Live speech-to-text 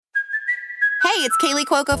Hey, it's Kaylee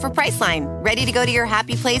Cuoco for Priceline. Ready to go to your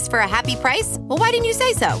happy place for a happy price? Well, why didn't you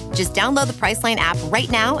say so? Just download the Priceline app right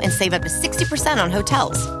now and save up to 60% on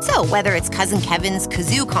hotels. So whether it's Cousin Kevin's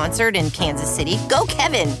Kazoo Concert in Kansas City, go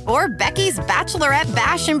Kevin, or Becky's Bachelorette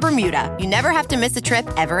Bash in Bermuda, you never have to miss a trip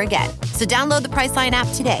ever again. So download the Priceline app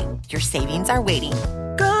today. Your savings are waiting.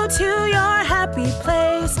 Go to your happy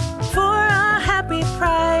place for a happy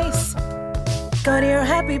price. Go to your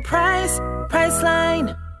happy price,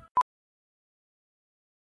 Priceline.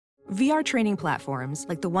 VR training platforms,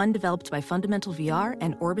 like the one developed by Fundamental VR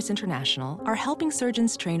and Orbis International, are helping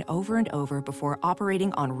surgeons train over and over before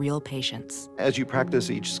operating on real patients. As you practice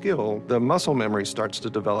each skill, the muscle memory starts to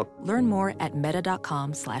develop. Learn more at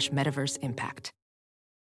meta.com/metaverseimpact.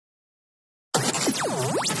 I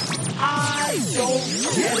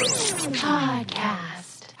don't get it.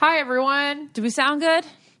 Podcast. Hi, everyone. Do we sound good?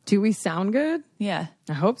 Do we sound good? Yeah.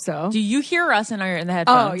 I hope so. Do you hear us in the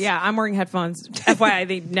headphones? Oh, yeah. I'm wearing headphones. FYI,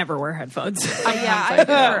 they never wear headphones.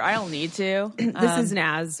 I don't need to. This is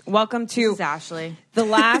Naz. Welcome to This is Ashley. The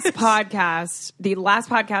last podcast,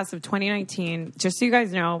 of 2019. Just so you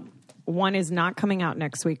guys know, one is not coming out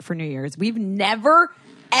next week for New Year's. We've never,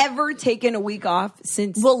 ever taken a week off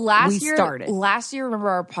since we started. Last year, remember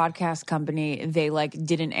our podcast company, they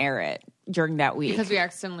didn't air it during that week. Because we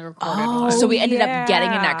accidentally recorded. So we ended up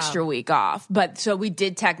getting an extra week off. But so we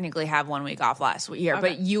did technically have 1 week off last year.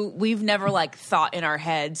 Okay. But we've never thought in our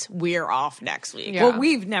heads we're off next week. Yeah. Well,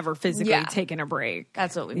 we've never physically taken a break.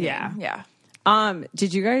 That's what we mean. Yeah. Have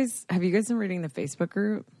you guys been reading the Facebook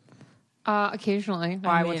group? Occasionally.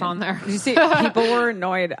 Why? What's on there? Did you see people were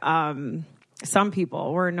annoyed? Some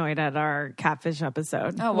people were annoyed at our catfish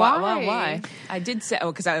episode. Oh, why? I did say,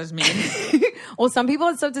 because I was mean. Well, some people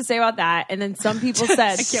had stuff to say about that, and then some people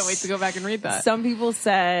said... I can't wait to go back and read that. Some people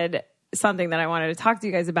said something that I wanted to talk to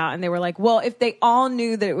you guys about, and they were like, well, if they all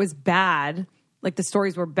knew that it was bad, the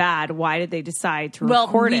stories were bad, why did they decide to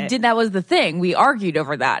record it? That was the thing. We argued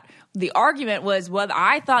over that. The argument was,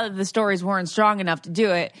 I thought that the stories weren't strong enough to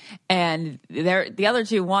do it, and the other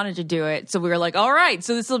two wanted to do it. So we were like, all right,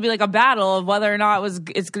 so this will be a battle of whether or not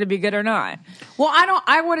it's going to be good or not. Well,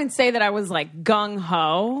 I wouldn't say that I was gung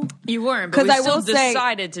ho. You weren't, but we still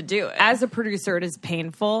decided to do it. As a producer, it is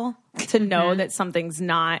painful to know that something's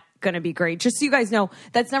not going to be great. Just so you guys know,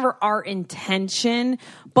 that's never our intention.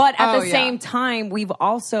 But at the same time, we've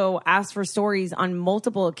also asked for stories on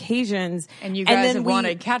multiple occasions. And you guys have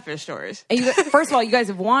wanted catfish stories. First of all, you guys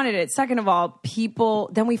have wanted it. Second of all,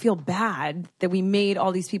 then we feel bad that we made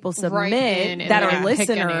all these people submit that are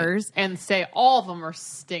listeners. And say all of them are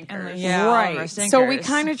stinkers. Right. So we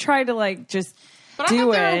kind of try to just... But I thought they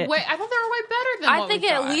were way better than I think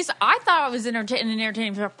at least I thought it was an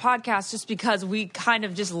entertaining podcast just because we kind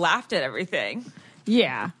of just laughed at everything.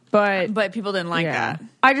 Yeah, but people didn't like that.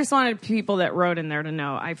 I just wanted people that wrote in there to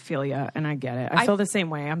know I feel you and I get it. I feel the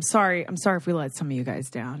same way. I'm sorry if we let some of you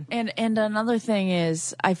guys down. And another thing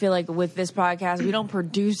is, I feel like with this podcast, we don't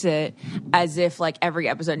produce it as if every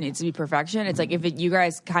episode needs to be perfection. It's if you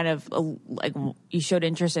guys kind of you showed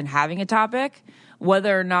interest in having a topic,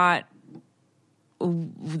 whether or not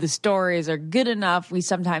the stories are good enough, we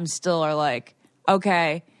sometimes still are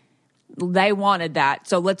okay, they wanted that,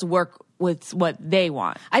 so let's work with what they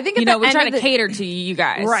want. I think we're trying to cater to you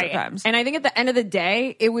guys, right? Sometimes. And I think at the end of the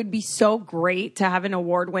day, it would be so great to have an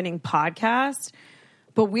award-winning podcast,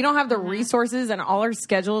 but we don't have the resources, and all our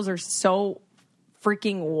schedules are so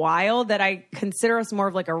freaking wild that I consider us more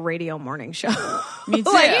of a radio morning show. Me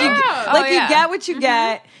too. You get what you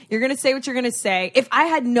get. You're going to say what you're going to say. If I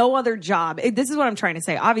had no other job, this is what I'm trying to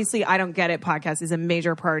say. Obviously, I don't get it. Podcast is a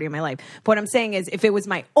major priority in my life. But what I'm saying is, if it was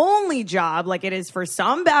my only job, like it is for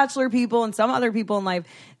some Bachelor people and some other people in life,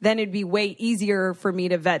 then it'd be way easier for me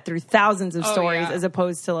to vet through thousands of stories as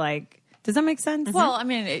opposed to does that make sense? Well, I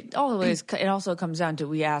mean, it also comes down to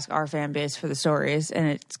we ask our fan base for the stories, and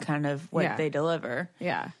it's kind of what they deliver.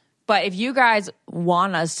 Yeah. But if you guys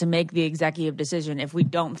want us to make the executive decision, if we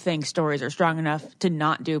don't think stories are strong enough to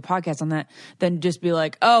not do a podcast on that, then just be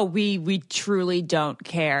we truly don't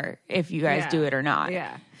care if you guys do it or not.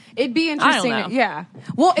 Yeah. It'd be interesting. I don't know. Yeah.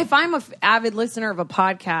 Well, if I'm an avid listener of a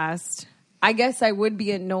podcast, I guess I would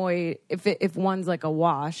be annoyed if one's a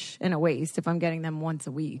wash and a waste if I'm getting them once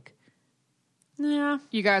a week. Yeah.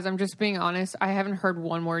 You guys, I'm just being honest. I haven't heard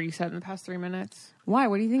one word you said in the past 3 minutes. Why?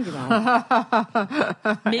 What do you think about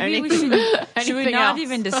it? Maybe we should we not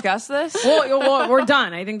even discuss this? Well, we're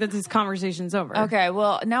done. I think that this conversation's over. Okay,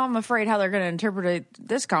 well, now I'm afraid how they're going to interpret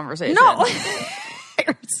this conversation. No.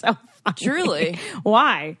 You're so funny. Truly.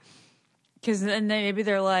 Why? Because then maybe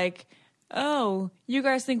they're Oh, you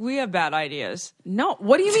guys think we have bad ideas? No,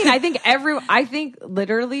 what do you mean? I think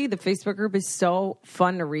literally the Facebook group is so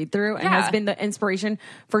fun to read through and has been the inspiration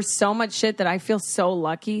for so much shit that I feel so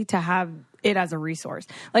lucky to have it as a resource.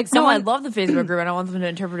 Like I love the Facebook group. I don't want them to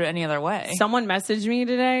interpret it any other way. Someone messaged me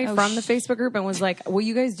today from the Facebook group and was like, will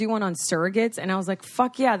you guys do one on surrogates? And I was like,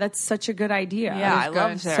 fuck yeah, that's such a good idea. Yeah, I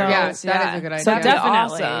love surrogates. That is a good idea. So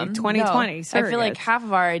definitely, awesome. 2020 I feel like half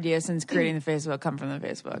of our ideas since creating the Facebook come from the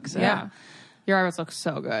Facebook. So. Yeah. Your eyebrows look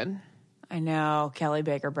so good. I know. Kelly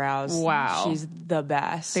Baker brows. Wow. She's the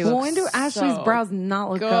best. When do Ashley's brows not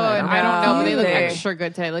look good? I don't know, but they look extra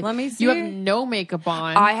good today. Like, let me see. You have no makeup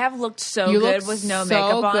on. I have looked so good with no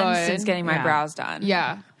makeup on since getting my brows done.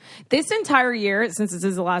 Yeah. This entire year, since this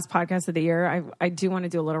is the last podcast of the year, I do want to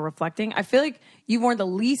do a little reflecting. I feel like you've worn the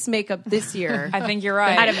least makeup this year. I think you're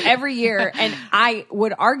right. Out of every year. And I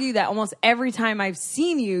would argue that almost every time I've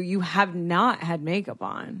seen you, you have not had makeup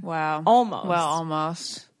on. Wow. Almost. Well,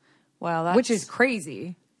 almost. Well, that's... Which is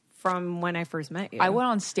crazy from when I first met you. I went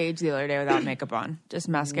on stage the other day without makeup on. Just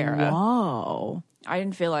mascara. Whoa. I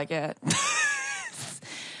didn't feel like it.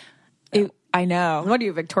 I know. What are you,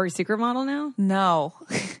 a Victoria's Secret model now? No.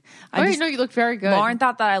 No, you look very good. Lauren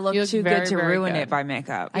thought that I looked too very, good to very ruin good. it by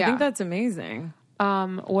makeup. I think that's amazing.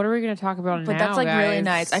 What are we going to talk about But now, that's like guys? really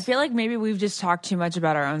nice. I feel like maybe we've just talked too much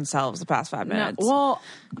about our own selves the past 5 minutes. Well,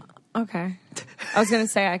 okay. I was going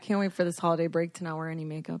to say, I can't wait for this holiday break to not wear any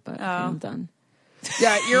makeup, but I'm done.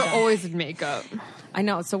 Yeah, you're always in makeup. I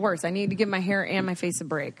know, it's the worst. I need to give my hair and my face a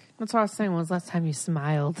break. That's what I was saying. When was the last time you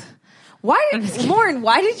smiled? Lauren,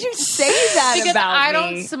 why did you say that Because about I me?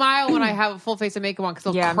 don't smile when I have a full face of makeup on because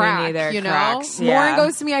it'll Yeah, crack, me neither. you know? Cracks. Lauren Yeah.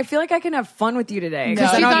 goes to me, I feel like I can have fun with you today.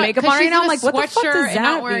 Because No. I don't have She's makeup not- on right 'cause now. I'm she's like, in a what the fuck sweatshirt does and that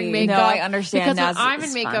not wearing mean? makeup. No, I understand. Because That's- when I'm in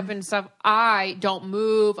it's makeup fun. and stuff, I don't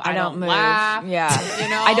move. I don't move. laugh. Yeah. You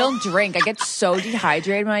know? I don't drink. I get so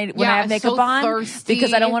dehydrated when I Yeah, have makeup so on thirsty.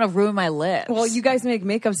 because I don't want to ruin my lips. Well, you guys make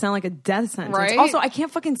makeup sound like a death sentence. Right? Also, I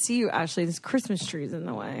can't fucking see you, Ashley. This Christmas tree's in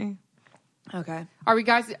the way. okay. Are we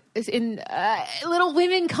guys in Little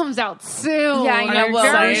Women comes out soon? Yeah, I know. I'm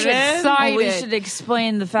Well, very we should- excited. we should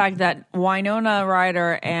explain the fact that Winona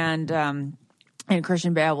Ryder and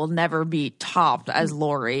Christian Bale will never be topped as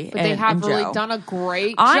Lori. But they have and really Joe. done a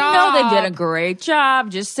great job. I know they did a great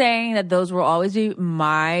job. Just saying that those will always be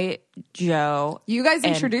my Joe. You guys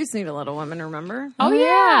And- introduced me to Little Women, remember? Oh,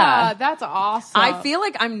 yeah. That's awesome. I feel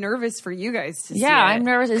like I'm nervous for you guys to see Yeah, it. I'm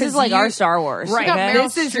nervous. This 'Cause is like you- our Star Wars. Right. You got okay? Meryl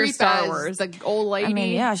This is your Streep Star as Wars. the old lady. I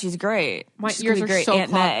mean, yeah, she's great. My She's ears gonna are be great. so Aunt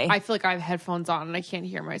clogged. May. I feel like I have headphones on and I can't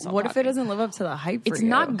hear myself. What if it talking. doesn't live up to the hype for It's you?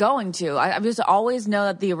 not going to. I just always know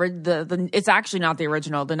that the it's actually not the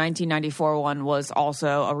original. The 1994 one was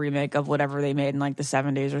also a remake of whatever they made in like the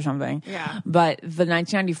 70s or something. Yeah. But the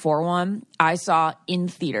 1994 one I saw in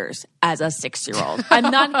theaters as a 6-year-old. I'm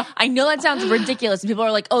not. I know that sounds ridiculous. And people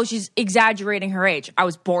are like, "Oh, she's exaggerating her age." I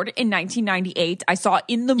was born in 1998. I saw it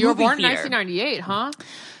in the movie You were born in theater. 1998, huh?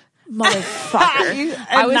 Motherfucker.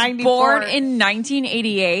 I was 94. born in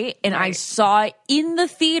 1988 and I saw it in the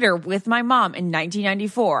theater with my mom in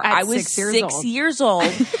 1994. At I was 6 years 6 old. years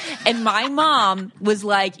old and my mom was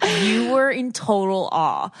like, you were in total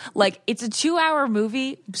awe. Like, it's a 2-hour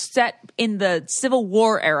movie set in the Civil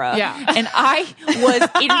War era. Yeah. And I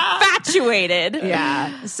was infatuated.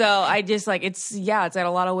 Yeah. So I just like, it's got a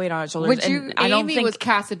lot of weight on its shoulders. Would and you- I don't Amy think, was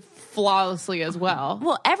casted flawlessly as well.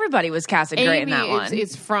 well, everybody was casted great in Amy that one.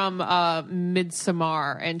 is from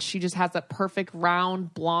Midsommar, and she just has that perfect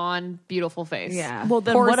round, blonde, beautiful face. Yeah. Well,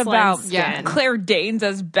 then what Porcelain about skin. Claire Danes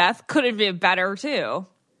as Beth? Couldn't be better too.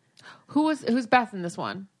 Who's Beth in this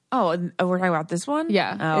one? Oh, and we're talking about this one?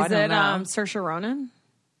 Yeah. Oh, I Is don't it know. Saoirse Ronan?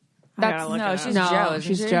 That's no, she's No, Joe. isn't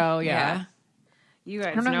she's she? Joe, yeah. You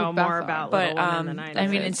guys don't know know who Beth more are. about But Little Women than I do. I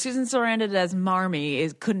mean, and Susan Sarandon as Marmee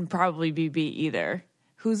couldn't probably be beat either.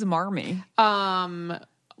 Who's Marmee? From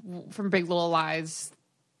Big Little Lies.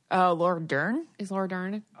 Oh, Laura Dern. Is Laura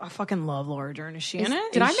Dern? I fucking love Laura Dern. Is she in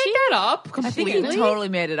it? Did I make that up I think completely? you totally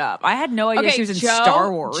made it up. I had no idea Okay, she was in Joe,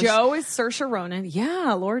 Star Wars. Joe is Saoirse Ronan.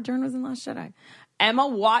 Yeah, Laura Dern was in Last Jedi. Emma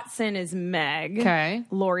Watson is Meg. Okay.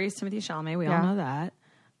 Laurie is Timothée Chalamet. We all Yeah. know that.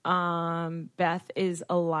 Beth is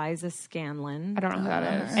Eliza Scanlon. I don't know who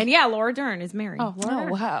that is. And yeah, Laura Dern is Mary. Oh, Laura Oh, Dern.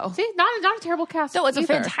 wow. See, not a terrible cast. No, it's a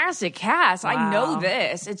either. fantastic cast. I Wow. know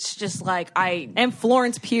this. It's just like And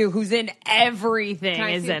Florence Pugh, who's in everything, Can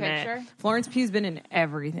I is see a in picture? it. Florence Pugh's been in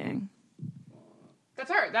everything. That's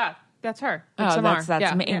her. That's her. Oh, Midsommar. that's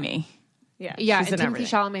yeah. Amy. Yeah, Yeah, she's and in Timothée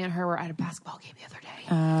everything. Chalamet and her were at a basketball game the other day.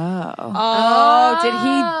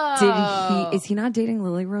 Is he not dating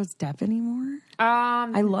Lily Rose Depp anymore?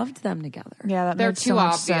 I loved them together. Yeah, that They're makes too so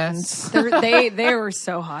much obvious. sense. They were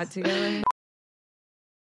so hot together.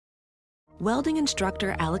 Welding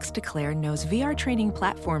instructor Alex DeClaire knows VR training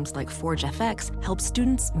platforms like Forge FX help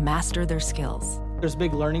students master their skills. There's a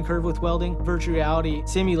big learning curve with welding. Virtual reality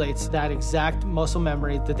simulates that exact muscle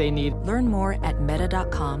memory that they need. Learn more at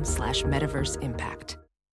meta.com/metaverseimpact.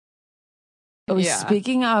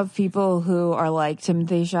 Speaking of people who are like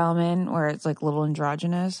Timothée Chalamet, where it's like a little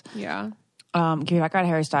androgynous. Yeah. Can you back out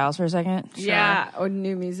Harry Styles for a second? Sure. Yeah. Or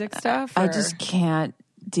new music stuff. I just can't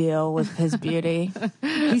deal with his beauty.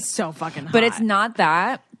 He's so fucking hot. But it's not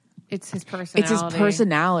that. It's his personality. It's his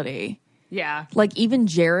personality. Yeah. Like, even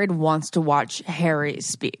Jared wants to watch Harry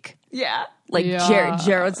speak. Yeah. Like,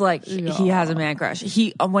 Jared's like, he has a man crush.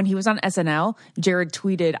 When he was on SNL, Jared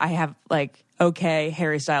tweeted, I have, like, okay,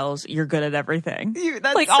 Harry Styles, you're good at everything.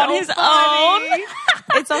 That's like, so on his funny. own.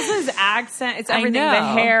 It's also his accent. It's everything. The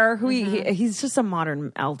hair. He's just a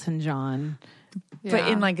modern Elton John. But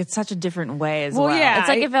in like it's such a different way as well. Yeah, it's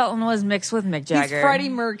like if Elton was mixed with Mick Jagger. He's Freddie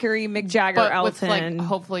Mercury, Mick Jagger, but Elton. with like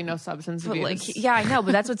hopefully no substance abuse. Like, yeah, I know,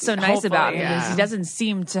 but that's what's so nice about him is he doesn't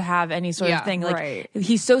seem to have any sort of thing. Like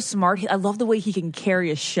he's so smart. I love the way he can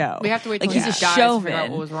carry a show. We have to wait till he's a showman. To figure out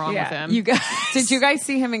what was wrong with him. You guys, did you guys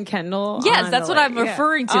see him in Kendall? Yes, that's what I'm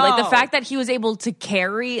referring to. Like the fact that he was able to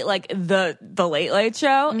carry like the Late Late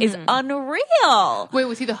Show is unreal. Wait,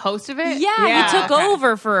 was he the host of it? Yeah, he took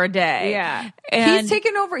over for a day. Yeah, and he's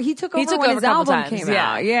taken over. He took over when his album came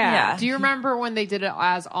out. Yeah. Do you remember when they did it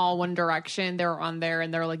as all One Direction? They were on there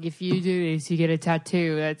and they were like, if you do this, you get a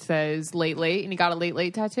tattoo that says Late Late. And he got a Late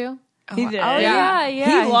Late tattoo? He did. Oh, yeah. He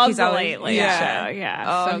loves the Late Late Show. Yeah.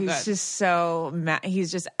 Oh, so he's good. just so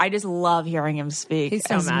I just love hearing him speak. He's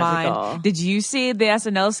so magical. Did you see the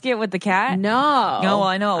SNL skit with the cat? No. No, well,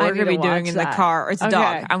 I know what we're going to be doing in the car. It's a dog.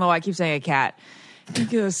 I don't know why I keep saying a cat. He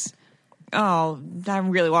goes, oh, I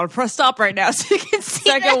really want to press stop right now so you can see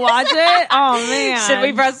so I can watch it? Oh, man. Should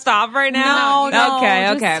we press stop right now? No.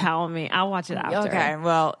 Okay. Just tell me. I'll watch it after. Okay.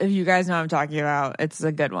 Well, if you guys know what I'm talking about, it's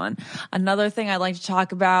a good one. Another thing I'd like to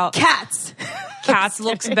talk about. Cats. Cats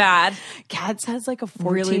looks bad. Cats has like a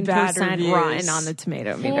 14% really bad rotten on the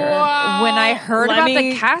tomato meter. Wow. When I heard about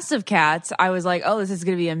the cast of Cats, I was like, oh, this is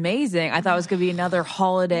going to be amazing. I thought it was going to be another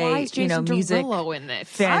holiday, Why is Jason music. Derulo in it?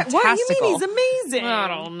 Fantastical. What do you mean? He's amazing. I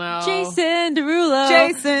don't know. Jason Derulo.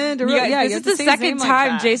 Yeah, this is the second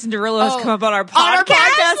time Jason Derulo has come up on our podcast. On our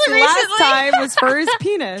podcast last time was for his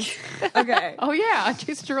penis. Okay. Oh, yeah.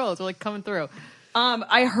 Jason Derulo is like coming through.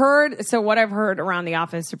 I heard, so what I've heard around the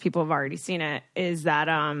office, or people have already seen it, is that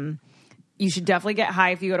you should definitely get high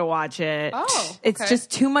if you go to watch it. Oh, okay. It's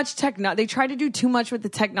just too much they try to do too much with the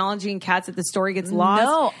technology and Cats that the story gets lost.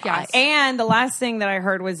 No. Yes. And the last thing that I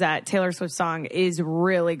heard was that Taylor Swift's song is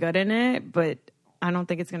really good in it, but I don't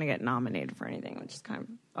think it's going to get nominated for anything, which is kind of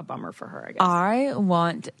a bummer for her, I guess. I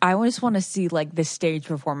just want to see like the stage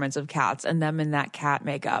performance of Cats and them in that cat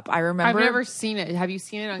makeup. I remember. I've never seen it. Have you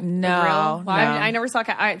seen it on No. real? No. I never saw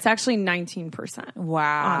Cat. It's actually 19%.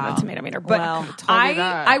 Wow. On the tomato meter. But Well,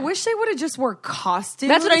 I wish they would have just wore costumes.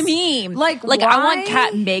 That's what I mean. Like why? I want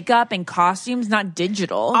cat makeup and costumes, not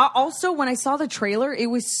digital. Also, when I saw the trailer,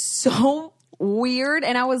 it was so weird,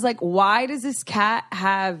 and I was like, why does this cat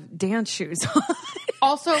have dance shoes on?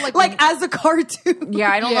 Also, like as a cartoon. Yeah,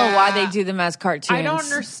 I don't know why they do them as cartoons. I don't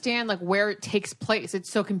understand like where it takes place.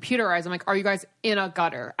 It's so computerized. I'm like, are you guys in a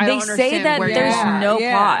gutter? I They don't say understand that where you there's are. no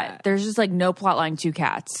plot. There's just like no plot line to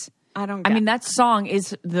Cats. I don't. I mean, that song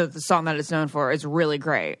is the song that it's known for is really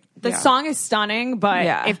great. The song is stunning, but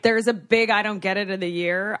Yeah. if there's a big I don't get it of the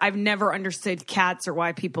year, I've never understood Cats or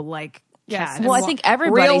why people like Cats. Well, I think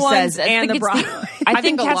everybody Real says ones and the it's Broadway. I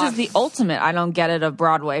think think a Cats lot. is the ultimate. I don't get it of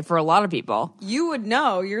Broadway for a lot of people. You would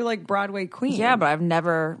know. You're like Broadway queen. Yeah, but I've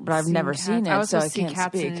never seen it, I was so I supposed to see can't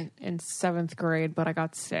Cats speak. in 7th grade, but I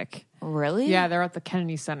got sick. Really? Yeah, they're at the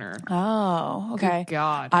Kennedy Center. Oh, okay. Good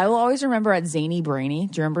God. I will always remember at Zany Brainy.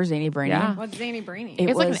 Do you remember Zany Brainy? Yeah. What's Zany Brainy? It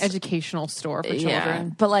It's like was- an educational store for children. Yeah,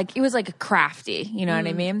 but like it was like crafty, you know what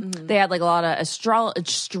I mean? They had like a lot of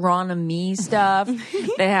astronomy stuff.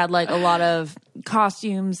 They had like a lot of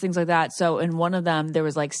costumes, things like that. So in one of them, there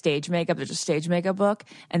was like stage makeup. There's a stage makeup book,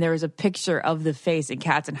 and there was a picture of the face in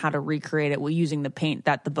Cats and how to recreate it using the paint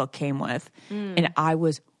that the book came with. And I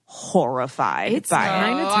was horrified It's by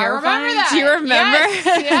kind it. of I terrifying. remember that. Do you remember?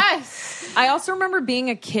 Yes. I also remember being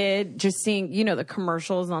a kid, just seeing, the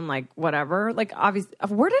commercials on like whatever. Like, obviously,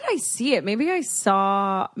 where did I see it? Maybe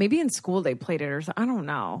in school they played it or something. I don't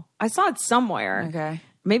know. I saw it somewhere. Okay.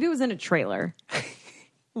 Maybe it was in a trailer.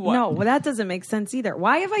 No, well, that doesn't make sense either.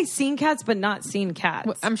 Why have I seen Cats but not seen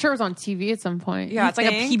Cats? I'm sure it was on TV at some point. Yeah, it's like a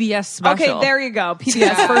think? PBS special. Okay, there you go.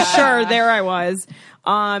 PBS for sure. There I was.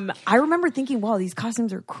 I remember thinking, wow, these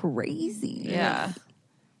costumes are crazy. Yeah.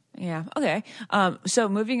 Yeah. Okay. So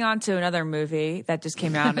moving on to another movie that just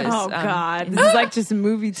came out. Is, God, this is like just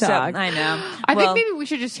movie talk. I know. I think maybe we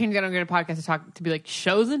should just change that on a podcast to be like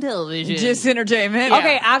shows and television. Just entertainment.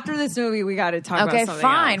 Okay, after this movie, we got to talk about something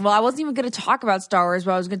fine. else. Well, I wasn't even going to talk about Star Wars,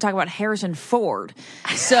 but I was going to talk about Harrison Ford.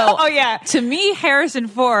 So, to me, Harrison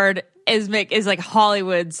Ford is like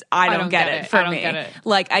Hollywood's I don't get it for me.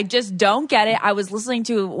 Like, I just don't get it. I was listening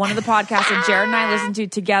to one of the podcasts that Jared and I listened to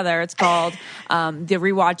together. It's called The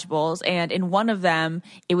Rewatchables. And in one of them,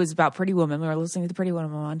 it was about Pretty Woman. We were listening to the Pretty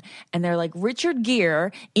Woman one. And they're like, Richard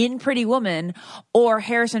Gere in Pretty Woman or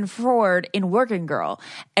Harrison Ford in Working Girl.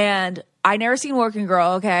 And I never seen Working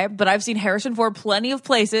Girl, okay, but I've seen Harrison Ford plenty of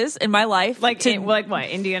places in my life. Like what?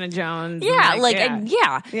 Indiana Jones?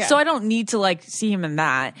 Yeah. So I don't need to like see him in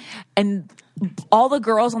that. And all the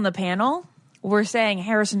girls on the panel were saying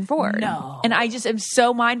Harrison Ford. No. And I just am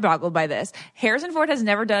so mind boggled by this. Harrison Ford has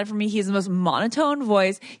never done it for me. He has the most monotone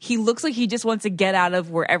voice. He looks like he just wants to get out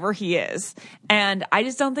of wherever he is. And I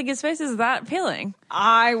just don't think his face is that appealing.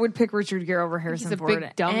 I would pick Richard Gere over Harrison Ford. He's a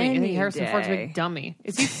big dummy. I think Harrison Ford's a big dummy.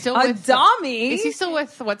 Is he still with dummy? Is he still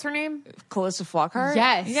with what's her name? Calista Flockhart?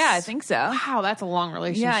 Yes. Yeah, I think so. Wow, that's a long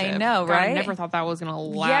relationship. Yeah, I know, God, right? I never thought that was going to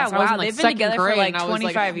last. Yeah, wow. They've been together for like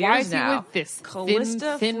 25 years why is he now. with this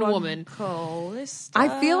thin woman?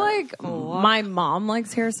 I feel like my mom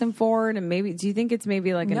likes Harrison Ford, and maybe do you think it's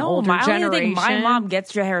maybe like an older generation? I don't think my mom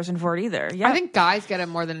gets to Harrison Ford either. Yeah, I think guys get him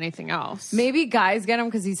more than anything else. Maybe guys get him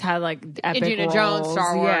because he's had like epic Indiana roles. Jones,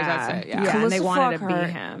 Star Wars. That's it. Yeah, and they wanted to be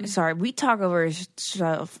him. Sorry, we talk over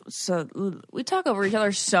we talk over each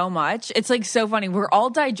other so much. It's like so funny. We're all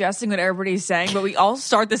digesting what everybody's saying, but we all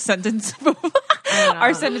start the sentence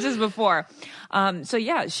our sentences before. So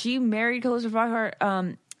yeah, she married Calista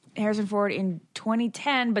Flockhart. Harrison Ford in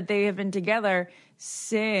 2010, but they have been together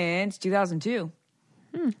since 2002.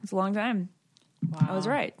 It's a long time. Wow. I was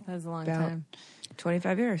right. That was a long About time.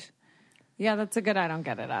 25 years. Yeah, that's a good I don't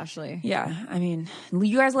get it, Ashley. Yeah, I mean,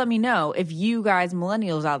 you guys let me know if you guys,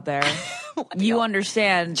 millennials out there, you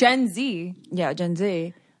understand. Gen Z. Yeah, Gen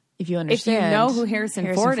Z. If you understand. If you know who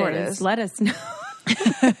Harrison Ford is, let us know.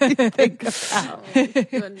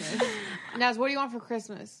 Naz, what do you want for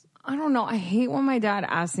Christmas? I don't know. I hate when my dad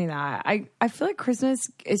asks me that. I feel like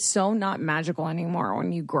Christmas is so not magical anymore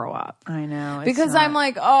when you grow up. I know. Because I'm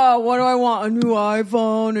like, oh, what do I want? A new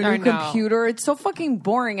iPhone, a new computer. It's so fucking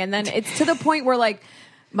boring. And then it's to the point where like,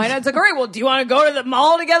 my dad's like, all right, well, do you want to go to the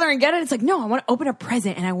mall together and get it? It's like, no, I want to open a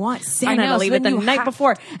present and I want Santa to leave it the night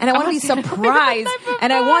before. And I want to be surprised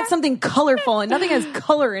and I want something colorful and nothing has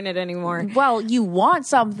color in it anymore. Well, you want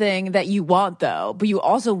something that you want though, but you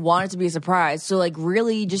also want it to be a surprise. So like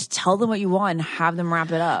really just tell them what you want and have them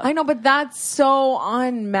wrap it up. I know, but that's so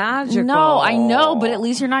unmagical. No, I know, but at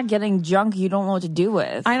least you're not getting junk you don't know what to do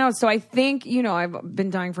with. I know. So I think, I've been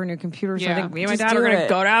dying for a new computer. So I think me and my Just dad are do going to it.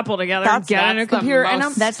 go to Apple together and get a new computer.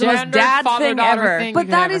 And that's the most dad thing ever. But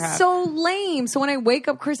that is so lame. So when I wake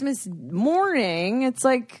up Christmas morning, it's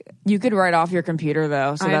like you could write off your computer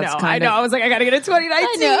though. So I know. I was like, I got to get a 2019.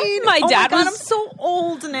 I know. My dad I'm so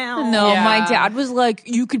old now. No, my dad was like,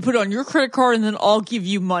 you could put it on your credit card and then I'll give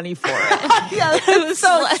you money for it. Yeah, that's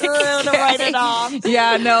so true to write it off.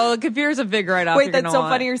 Yeah, no, the computer's a big write off. Wait, that's so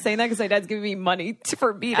funny you're saying that because my dad's giving me money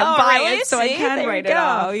for me to buy it, so I can write it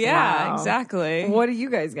off. Yeah, exactly. What are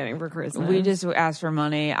you guys getting for Christmas? We just asked for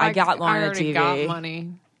money. I got Lauren a TV. Got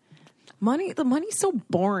money. The money's so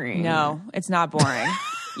boring. No, it's not boring.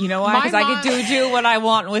 You know why? Because I could do what I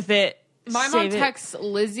want with it. My mom texts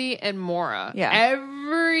Lizzie and Maura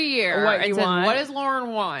every year. What you want? What does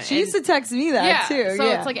Lauren want? She used to text me that too.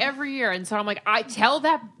 So it's like every year. And so I'm like, I tell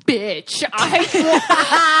that bitch. I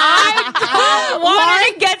don't want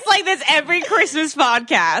Lauren gets like this every Christmas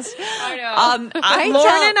podcast. I know.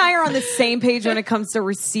 Lauren and I are on the same page when it comes to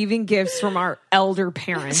receiving gifts from our elder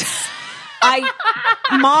parents.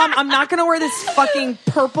 Mom, I'm not going to wear this fucking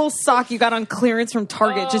purple sock you got on clearance from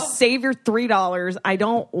Target. Just save your $3. I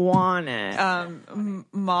don't want it.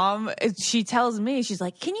 Mom, she tells me, she's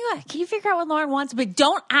like, can you figure out what Lauren wants? But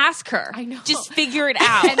don't ask her. I know. Just figure it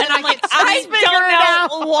out. And then I'm like, I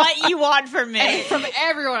don't know what you want from me. And from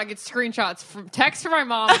everyone, I get screenshots from text from my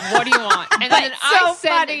mom. What do you want? And then I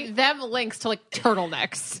send them links to like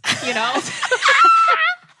turtlenecks,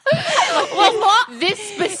 Well, this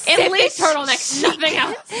specific turtleneck, nothing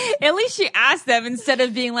else. At least she asked them instead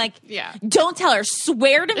of being like, don't tell her.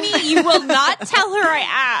 Swear to me you will not tell her I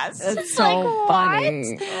asked. That's so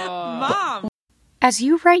funny. Mom. As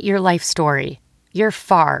you write your life story, you're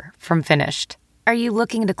far from finished. Are you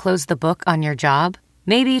looking to close the book on your job?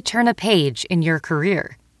 Maybe turn a page in your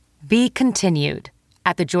career? Be continued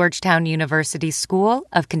at the Georgetown University School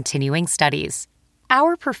of Continuing Studies.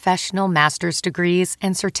 Our professional master's degrees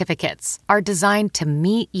and certificates are designed to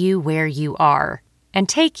meet you where you are and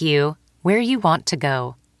take you where you want to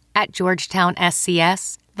go. At Georgetown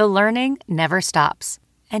SCS, the learning never stops,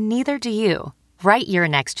 and neither do you. Write your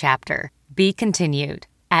next chapter. Be continued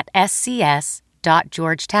at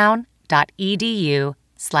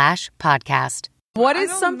scs.georgetown.edu/podcast. What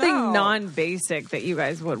is something non-basic that you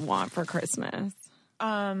guys would want for Christmas?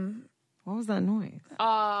 What was that noise?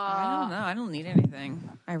 I don't know. I don't need anything.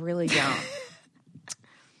 I really don't.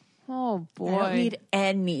 Oh boy. I don't need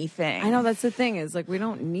anything. I know that's the thing is like we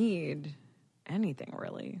don't need anything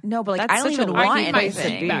really. No, but like That's I don't such even a want keep my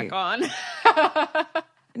anything. seat back on.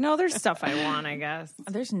 No, there's stuff I want, I guess.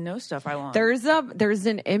 There's no stuff I want. There's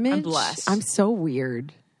an image. I'm blessed. I'm so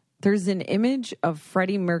weird. There's an image of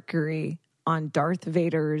Freddie Mercury on Darth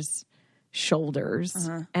Vader's shoulders,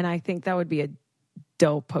 and I think that would be a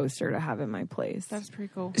dope poster to have in my place. That's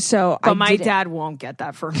pretty cool. So, but my dad won't get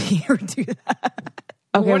that for me or do that.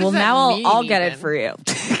 Okay, What does well that now mean, I'll get it even? for you.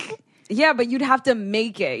 Yeah, but you'd have to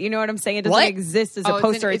make it. You know what I'm saying? It doesn't What? exist as a Oh,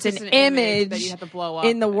 poster. it's It's just an an image image that you have to blow up.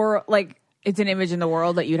 in the world. Like It's an image in the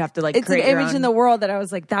world that you'd have to like it's an create your image own. in the world that I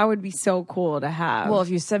was like, that would be so cool to have. Well, if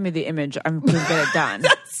you send me the image, I'm going to get it done.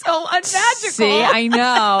 so unmagical. See, I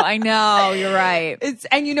know. You're right.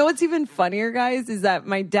 And you know what's even funnier, guys, is that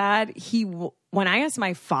my dad, when I asked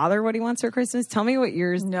my father what he wants for Christmas, tell me what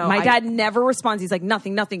yours. No, my dad never responds. He's like,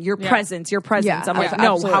 nothing. Your presents. Yeah, I'm like, yeah,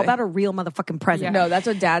 no. absolutely. How about a real motherfucking present? No, that's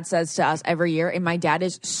what Dad says to us every year. And my dad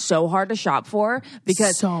is so hard to shop for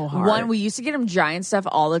because So hard. one, we used to get him Giant stuff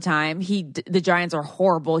all the time. The Giants are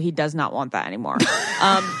horrible. He does not want that anymore.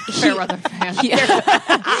 Fairweather fan.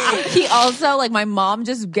 He also like my mom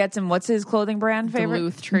just gets him. What's his clothing brand favorite?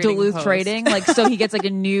 Duluth Post. Trading. Like so, he gets like a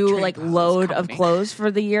new like load of clothes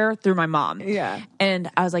for the year through my mom. Yeah. And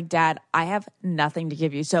I was like, Dad, I have nothing to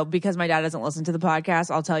give you. So because my dad doesn't listen to the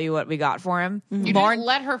podcast, I'll tell you what we got for him. You Lauren, didn't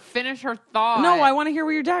let her finish her thought. No, I want to hear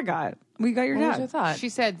what your dad got. We got your what was dad. your thought? She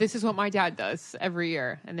said, "This is what my dad does every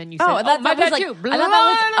year," and then you said, Oh, I thought my that was dad like, too.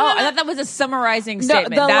 I thought that was a summarizing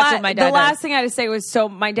statement. That's what my dad The does. last thing I had to say was, so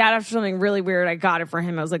my dad, after something really weird, I got it for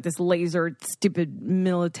him. It was like this laser, stupid,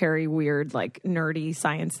 military, weird, like nerdy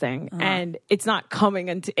science thing. And it's not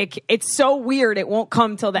coming until it's so weird. It won't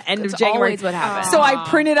come till the end It's of January. always what happens. So I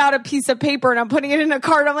printed out a piece of paper and I'm putting it in a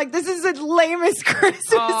card. I'm like, this is the lamest Christmas.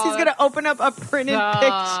 He's going to open up a printed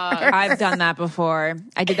picture. I've done that before.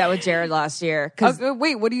 I did that with Jared last year.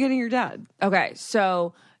 Wait, what are you getting your dad? Okay,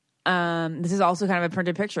 so this is also kind of a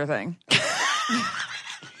printed picture thing.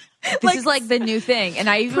 This is like the new thing. And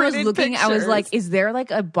I even was printed looking, I was pictures. like, is there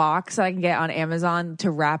like a box that I can get on Amazon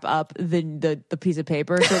to wrap up the piece of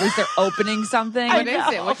paper? So at least they're opening something. What is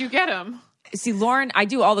it? What'd you get him? See, Lauren, I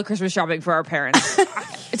do all the Christmas shopping for our parents.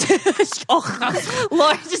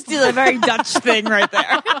 Lauren just did a very Dutch thing right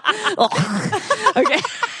there. Okay.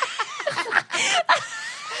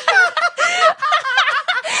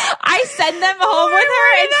 I send them home with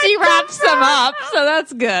her and she wraps them up. So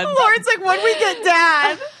that's good. Lauren's like, when we get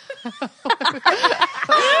dad. Wait,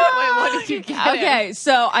 what did you get him? Okay,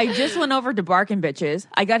 so I just went over to Barkin' Bitches.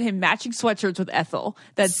 I got him matching sweatshirts with Ethel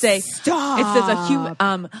that say, Stop. It says a human,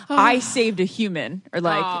 I saved a human, or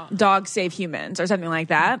like dogs save humans, or something like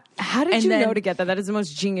that. How did And you then- know to get that? That is the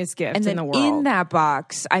most genius gift And then in the world. in that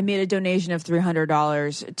box, I made a donation of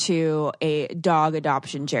 $300 to a dog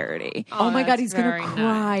adoption charity. oh my God, that's he's going to very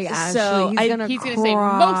cry, nice. Ashley. So he's I- going to He's cry. going to say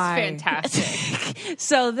most fantastic.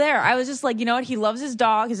 So there, I was just like, you know what? He loves his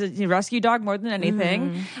dog. He's a rescue dog more than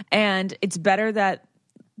anything. And it's better that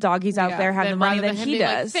doggies out there have Then the money rather than him he being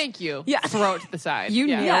like, does. Thank you. Yeah. Throw it to the side. You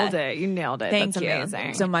Yeah. nailed it. You nailed it. Thank That's you.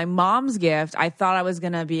 amazing. So my mom's gift, I thought I was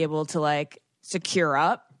going to be able to like secure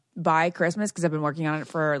up by Christmas because I've been working on it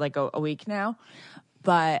for like a week now.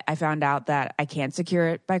 But I found out that I can't secure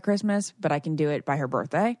it by Christmas, but I can do it by her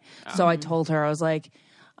birthday. So I told her, I was like,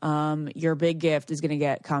 your big gift is going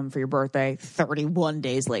to come for your birthday 31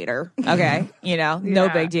 days later. Okay. No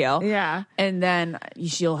big deal. Yeah. And then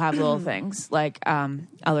she'll have little things like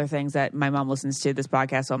other things that my mom listens to this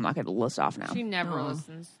podcast. So I'm not going to list off now. She never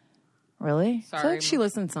listens. Really? I feel Sorry. like she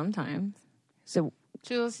listens sometimes. So,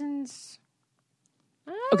 She listens.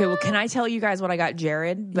 okay. Well, can I tell you guys what I got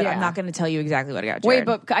Jared? But Yeah. I'm not going to tell you exactly what I got Jared. Wait,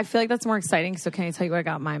 but I feel like that's more exciting. So can I tell you what I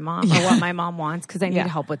got my mom or what my mom wants? Because I need Yeah.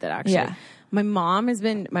 help with it actually. Yeah. My mom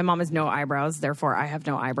has no eyebrows, therefore I have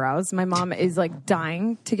no eyebrows. My mom is like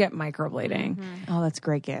dying to get microblading. Oh, that's a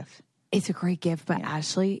great gift. It's a great gift, but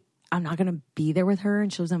Ashley, I'm not going to be there with her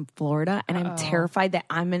and she lives in Florida and I'm terrified that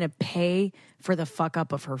I'm going to pay for the fuck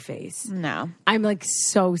up of her face. No. I'm like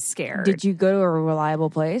so scared. Did you go to a reliable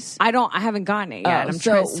place? I haven't gotten it yet. I'm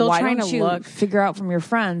so still why trying don't to you look. figure out from your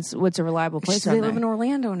friends what's a reliable place They around live there. in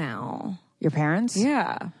Orlando now. Your parents?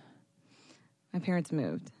 Yeah. My parents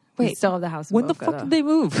moved. Wait, we still have the house in when the Boca, fuck though. did they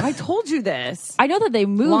move? I told you this. I know that they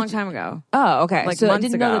moved A long time ago. Oh, okay. Like so I months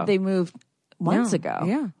didn't know ago. that they moved months No. ago.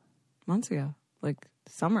 Yeah. Months ago. Like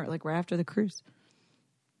summer, like right after the cruise.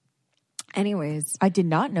 Anyways. I did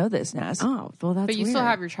not know this, Ness. Oh, well, that's But you weird. still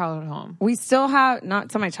have your childhood home. We still have,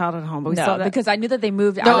 not to my childhood home, but we still No, have that. because I knew that they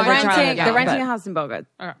moved out They're of their childhood renting, home, they're renting but- a house in Boca,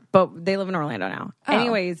 Okay. but they live in Orlando now. Oh.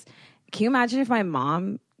 Anyways, can you imagine if my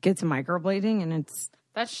mom gets microblading and it's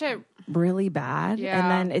That shit, really bad? Yeah. And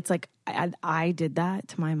then it's like, I did that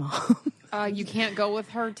to my mom. you can't go with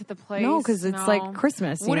her to the place. No, 'cause it's like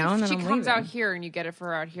Christmas, you What know, if and then she I'm comes out leaving? here and you get it for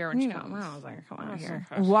her out here when You she know, comes? I was like, come on here.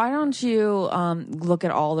 Why don't you look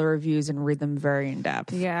at all the reviews and read them very in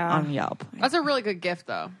depth Yeah. on Yelp? That's a really good gift,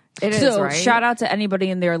 though. It is, So right? shout out to anybody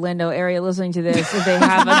in the Orlando area listening to this. If they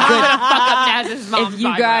have a good, Fuck up Naz's mom's if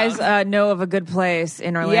you guys know of a good place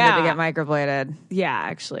in Orlando Yeah. to get microbladed, Yeah,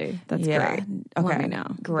 actually. That's yeah, great. okay, Let me know.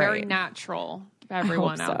 great. Very natural. I hope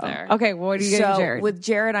Everyone so. out there. Okay, well, what are you getting, So Jared? with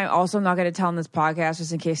Jared, I'm also not going to tell him this podcast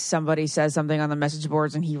just in case somebody says something on the message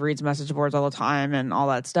boards, and he reads message boards all the time and all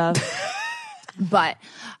that stuff. But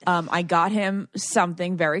I got him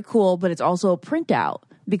something very cool, but it's also a printout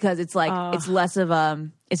because it's like it's less of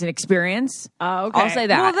it's an experience. Oh, okay. I'll say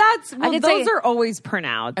that. Well, those are always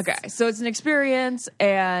printouts. Okay, so it's an experience,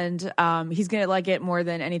 and he's gonna like it more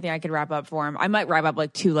than anything I could wrap up for him. I might wrap up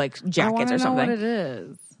like 2 like I jackets wanna or know something. what it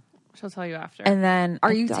is. She'll tell you after. And then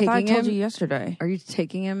Are you I thought I taking told him? you yesterday. Are you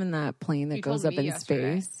taking him in that plane that You goes told up me in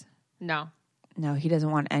yesterday. space? No. No, he doesn't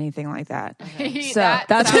want anything like that. So that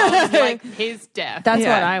that's- sounds like his death. That's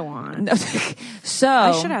Yeah. what I want. So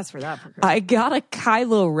I should ask for that for Christmas. I got a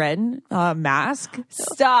Kylo Ren mask.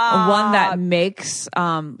 Stop. One that makes like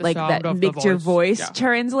sound that of the makes your voice. voice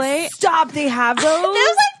translate. Stop. They have those? It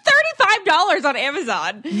was like $35 on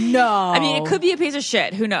Amazon. No. I mean, it could be a piece of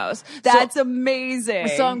shit. Who knows? That's amazing.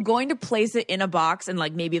 So I'm going to place it in a box and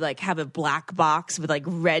like maybe like have a black box with like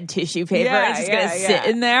red tissue paper. Yeah, It's just yeah, gonna yeah. sit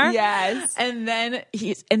in there. Yes.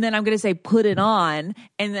 And then I'm gonna say put it on.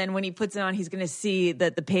 And then when he puts it on, he's gonna see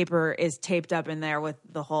that the paper is taped up in there with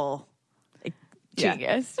the whole.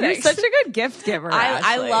 Genius. You're Thanks. such a good gift giver. I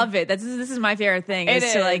Ashley. love it. This is my favorite thing It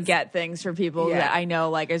is to like is. get things for people Yeah. that I know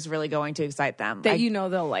like is really going to excite them. that you know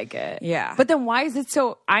they'll like it. Yeah. But then why is it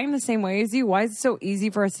so I'm the same way as you. Why is it so easy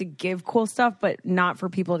for us to give cool stuff but not for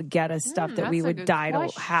people to get us stuff that we That's a would good die to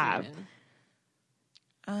question. have?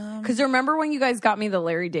 Because remember when you guys got me the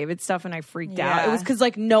Larry David stuff and I freaked out? It Yeah. was because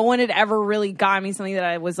like no one had ever really got me something that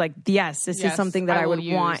I was like, yes, this is Yes, something that I I will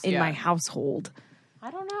would want use, in yeah. my household.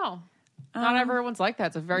 I don't know. Not everyone's like that.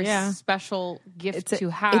 It's a very yeah. special gift It's a- to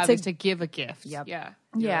have. it's a- is to give a gift. Yep. Yeah.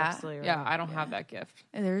 Yeah. Yeah. I don't have that gift.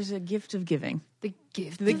 And there's a gift of giving. The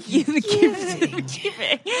gift. The gift of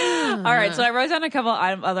giving. All right, so I wrote down a couple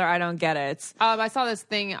other I don't get it. I saw this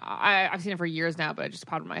thing. I've seen it for years now, but it just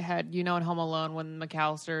popped in my head. You know, in Home Alone, when the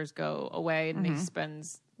McAllisters go away and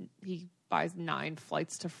he buys 9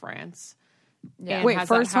 flights to France. and Wait, has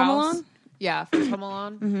that first Home house. Alone? Yeah, first Home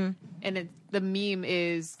Alone. And the meme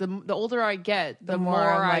is the older I get, the more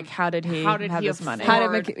I'm I like, how did he have this money? How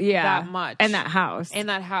did afford yeah. that much And that house. and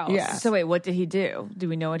that house? Yeah. So wait, what did he do? Do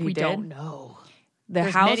we know what he we did? don't know. The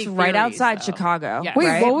There's house many right theories, outside though. Chicago. Yeah. Wait,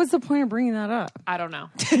 right? what was the point of bringing that up? I don't know.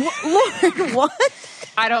 Lord, what?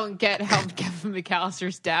 I don't get how Kevin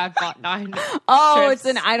McAllister's dad bought 9. Oh, trips.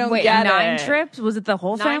 it's an I don't Wait, get 9 it. trips? Was it the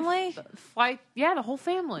whole 9 family? Flight. Yeah, the whole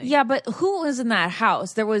family. Yeah, but who was in that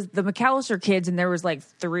house? There was the McAllister kids, and there was like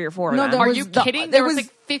 3 or 4 No, of them. there Are was you the- kidding? there There was was-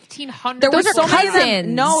 like 1,500. There Those was are so many of them.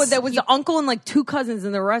 cousins. No, there was the uncle and like 2 cousins,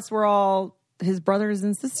 and the rest were all his brothers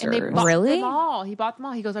and sisters. And they bought Really? them all. He bought them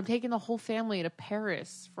all. He goes, I'm taking the whole family to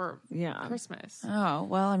Paris for Yeah. Christmas. Oh,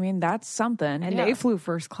 well, I mean, that's something. and Yeah. they flew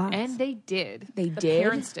first class. And they did. They the did?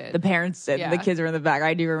 Parents did. The parents did. Yeah. The kids were in the back.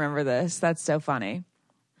 I do remember this. That's so funny.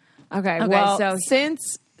 okay, Okay, well, so-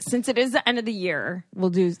 since it is the end of the year,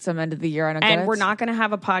 We'll do some end of the year. I don't get and it. we're not going to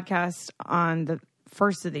have a podcast on the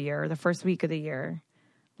first of the year, the first week of the year,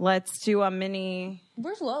 let's do a mini.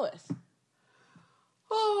 Where's Lois?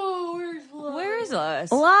 Oh, where's Lois? Where is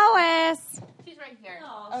Lois? Lois. She's right here.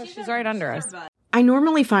 Oh, she's right under us. I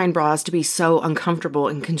normally find bras to be so uncomfortable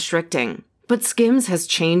and constricting, but Skims has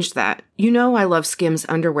changed that. You know I love Skims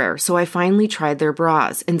underwear, so I finally tried their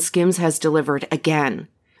bras, and Skims has delivered again.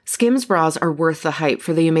 Skims bras are worth the hype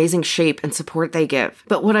for the amazing shape and support they give,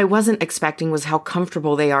 but what I wasn't expecting was how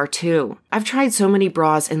comfortable they are too. I've tried so many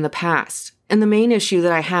bras in the past, and the main issue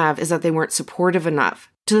that I have is that they weren't supportive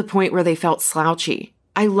enough, to the point where they felt slouchy.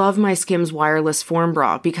 I love my Skims wireless form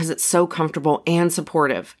bra because it's so comfortable and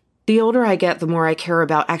supportive. The older I get, the more I care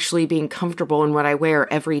about actually being comfortable in what I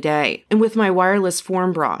wear every day. And with my wireless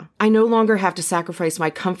form bra, I no longer have to sacrifice my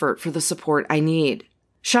comfort for the support I need.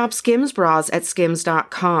 Shop Skims bras at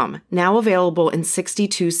skims.com, now available in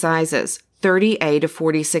 62 sizes, 30A to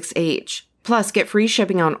 46H. Plus, get free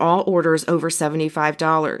shipping on all orders over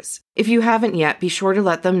 $75. If you haven't yet, be sure to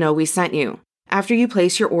let them know we sent you. After you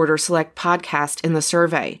place your order, select podcast in the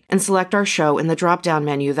survey and select our show in the drop-down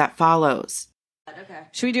menu that follows. Okay.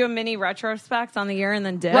 Should we do a mini retrospect on the year and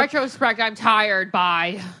then dip? Retrospect, I'm tired.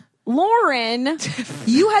 Bye. Lauren,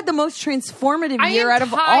 you had the most transformative year out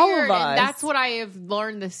of all of us. And that's what I have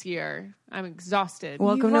learned this year. I'm exhausted.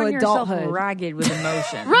 Welcome to adulthood. Yourself ragged with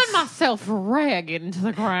emotion. Run myself ragged into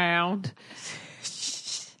the ground.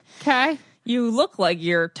 Okay? You look like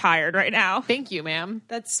you're tired right now. Thank you, ma'am.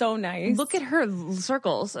 That's so nice. Look at her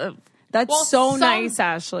circles of... That's so nice,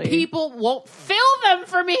 Ashley. People won't fill them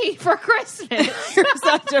for me for Christmas. You're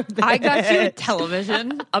such a bitch. I got you a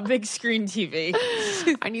television, a big screen TV.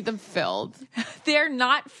 I need them filled. They're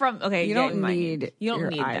not from... Okay, you don't need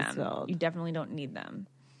your eyes them. filled. You definitely don't need them.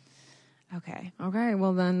 Okay. Okay,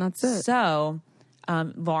 well then that's it. So,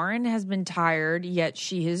 Lauren has been tired, yet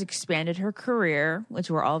she has expanded her career,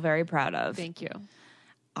 which we're all very proud of. Thank you.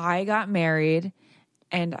 I got married,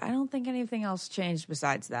 and I don't think anything else changed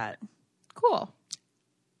besides that. Cool.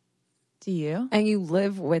 Do you? And you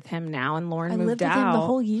live with him now, and Lauren moved lived out. with him the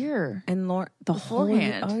whole year. And Lauren, the whole year.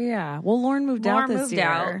 Beforehand. Oh yeah. Well, Lauren moved out this year.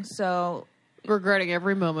 Out, so regretting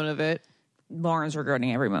every moment of it. Lauren's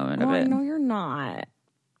regretting every moment of Lauren, it. no, you're not.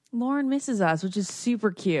 Lauren misses us, which is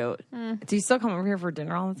super cute. Do you still come over here for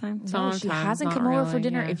dinner all the time? No, she hasn't come over for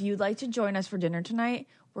dinner. Yeah. If you'd like to join us for dinner tonight,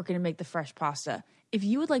 we're going to make the fresh pasta. If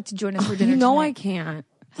you would like to join us for dinner tonight. I can't.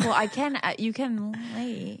 Well, I can. You can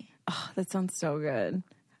wait. Oh, that sounds so good.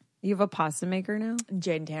 You have a pasta maker now?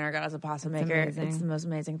 Jade Tanner got us a pasta maker. Amazing. It's the most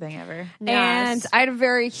amazing thing ever. And I had a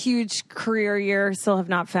very huge career year. Still have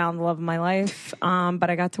not found the love of my life. But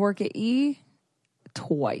I got to work at E!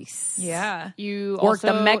 Twice. Yeah. You worked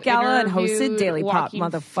also the Met Gala and hosted interviewed Daily Pop, Joaquin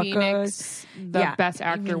motherfuckers. Phoenix, the best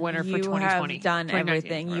actor winner for You 2020. have done 2019,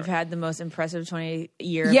 everything. You've had the most impressive 20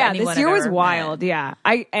 year. Yeah, of anyone this year I've was ever wild. met. Yeah,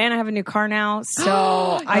 I have a new car now,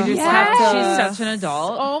 so I just have to. She's such an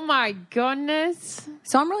adult. Oh my goodness!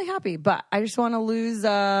 So I'm really happy, but I just want to lose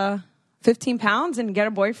 15 pounds and get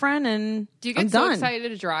a boyfriend, and Do you get I'm so done. excited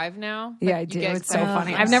to drive now? Yeah, Like, I you do. get It's so excited?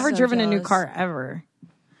 funny. I'm I've never so driven a new jealous. car ever.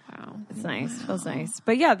 Wow. It's nice. Feels nice.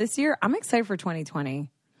 But yeah, this year I'm excited for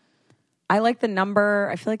 2020. I like the number.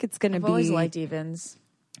 I feel like it's going to I've be. always liked evens.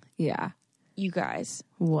 Yeah. You guys,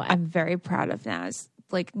 What? I'm very proud of Naz.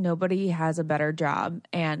 Like nobody has a better job,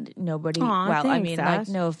 and nobody. Aw, well, I thanks, mean, Ash. like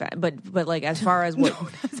no offense, but like as far as what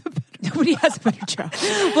nobody has a better job.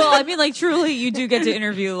 Well, I mean, like truly, you do get to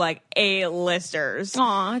interview like A-listers.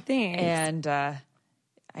 Aw, thanks. And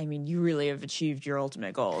I mean, you really have achieved your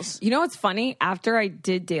ultimate goals. You know what's funny? After I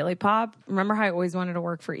did Daily Pop, remember how I always wanted to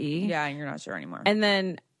work for E? Yeah, and you're not sure anymore. And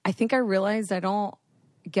then I think I realized I don't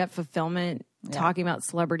get fulfillment talking about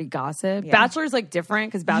celebrity gossip. Yeah. Bachelor's like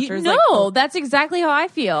different because Bachelor's no, that's exactly how I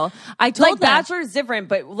feel. I told like them. Bachelor's different,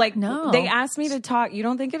 but like No. they asked me to talk. You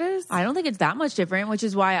don't think it is? I don't think it's that much different, which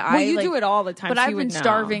is why Well, you do it all the time, But so I've you been would know.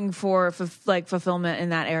 starving for like fulfillment in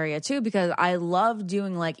that area too, because I love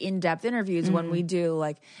doing like in-depth interviews when we do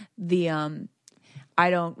like the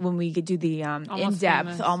when we do the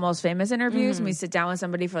in-depth almost famous interviews and we sit down with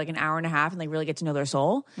somebody for like an hour and a half and like really get to know their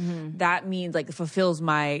soul. That means like it fulfills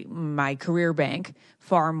my career bank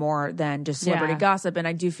far more than just celebrity gossip. And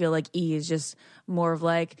I do feel like E is just more of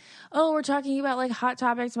like, oh, we're talking about like hot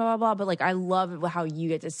topics, blah, blah, blah. But like I love how you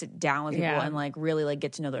get to sit down with people and like really like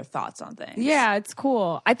get to know their thoughts on things. Yeah, it's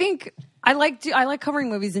cool. I think I like covering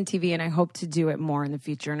movies and TV, and I hope to do it more in the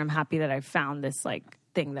future. And I'm happy that I found this like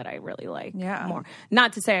thing that I really like more.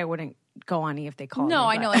 Not to say I wouldn't go on E if they called me. No,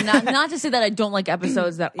 I know. And not to say that I don't like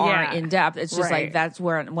episodes that aren't in depth. It's just like that's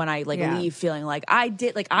where when I like leave feeling like I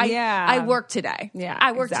did like I worked today. Yeah.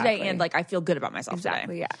 I worked today and like I feel good about myself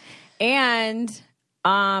Exactly, today. yeah. And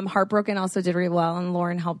Heartbroken also did really well, and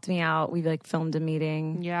Lauren helped me out. We like filmed a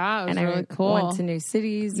meeting. Yeah, it was and really I cool. went to new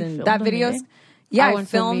cities, You and filmed that a video's meeting? yeah, I I went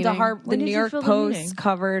for a filmed meeting. the When did New you York film the Post meeting?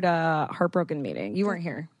 covered a Heartbroken meeting. You weren't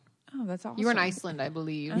here. Oh, that's awesome. You were in Iceland, I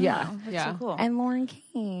believe. Yeah. That's Yeah. so cool. And Lauren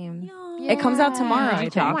came. It comes out tomorrow.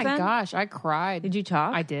 Did you I Oh think. my gosh, I cried. Did you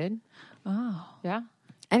talk? I did. Oh. Yeah.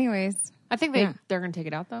 Anyways, I think they're going to take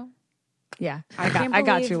it out though. Yeah, I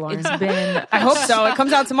got you, Lauren. It's been. I hope so. It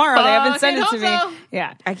comes out tomorrow. They haven't sent it to me. So.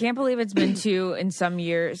 Yeah, I can't believe it's been 2 in some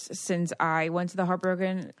years since I went to the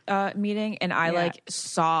Heartbroken meeting, and I like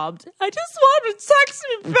sobbed. I just want to text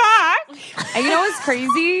me back. and you know what's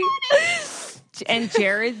crazy? And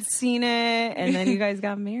Jared's seen it, and then you guys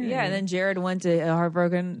got married. Yeah, and then Jared went to a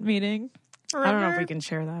Heartbroken meeting. I don't know if we can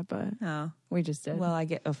share that, but we just did. Well, I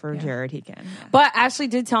get for Jared, he can. Yeah. But Ashley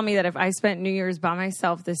did tell me that if I spent New Year's by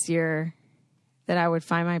myself this year, that I would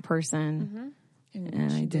find my person,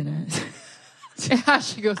 and I didn't.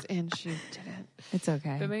 She goes, and she didn't. It's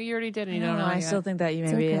okay. But maybe you already did, and you don't know. I yet. still think that you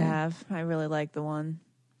maybe have. I really like the one.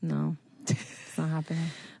 No, it's not happening.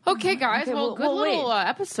 Okay, guys. Okay, well, good little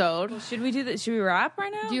episode. Should we do that? Should we wrap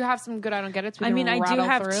right now? Do you have some good I don't get it? So I mean, I do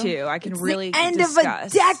have through? 2. I can really the end discuss.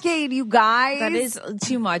 of a decade, you guys. That is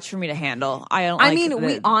too much for me to handle.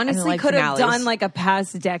 We honestly could have done like a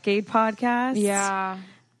past decade podcast. Yeah.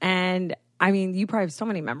 And I mean, you probably have so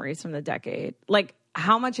many memories from the decade. Like,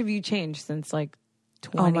 how much have you changed since like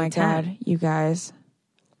 2010? Oh my God, you guys.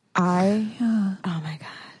 Oh my God.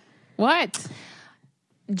 What?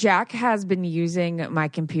 Jack has been using my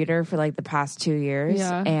computer for like the past 2 years,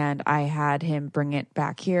 and I had him bring it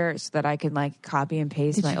back here so that I could like copy and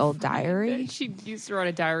paste my old diary. She used to write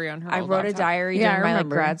a diary on her. I wrote a diary during my like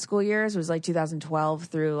remember. grad school years. It was like 2012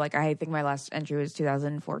 through like I think my last entry was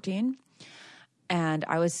 2014, and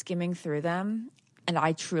I was skimming through them. And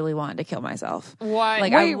I truly wanted to kill myself. What?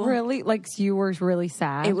 Like, Wait, really? Like, you were really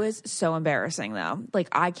sad? It was so embarrassing, though. Like,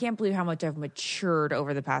 I can't believe how much I've matured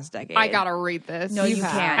over the past decade. I gotta read this. No, you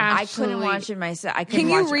can't. Ashley, I couldn't watch it myself. Can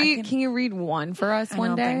you read one for us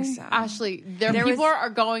one day? Think so. Ashley, people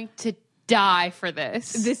are going to die for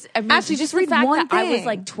this. Ashley, just read one thing. I was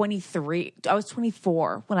like 23. I was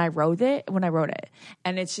 24 when I wrote it.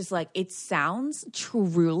 And it's just like, it sounds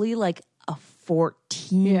truly like a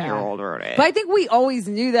 14-year-old wrote it. But I think we always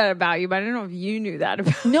knew that about you, but I don't know if you knew that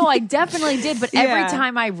about No, I definitely did. But every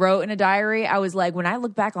time I wrote in a diary, I was like, when I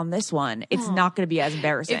look back on this one, it's not going to be as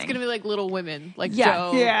embarrassing. It's going to be like Little Women, like Yeah.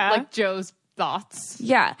 Joe, Yeah. like Joe's thoughts.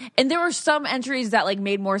 Yeah. And there were some entries that like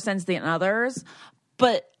made more sense than others,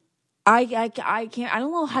 but I can't. I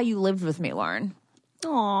don't know how you lived with me, Lauren.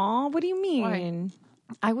 Aw, what do you mean?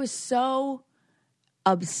 I was so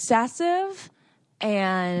obsessive.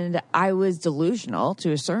 And I was delusional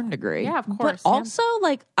to a certain degree. Yeah, of course. But also,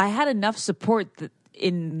 like, I had enough support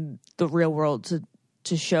in the real world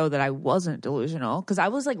to show that I wasn't delusional. Because I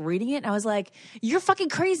was, like, reading it, and I was like, you're fucking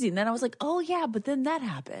crazy. And then I was like, oh, yeah, but then that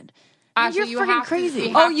happened. Actually, you're freaking crazy.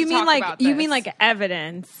 You mean like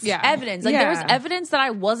evidence? Yeah. Evidence. Like, there was evidence that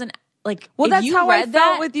I wasn't, like, well, if that's you how read I that,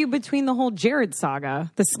 felt with you between the whole Jared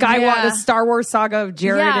saga. The Star Wars saga of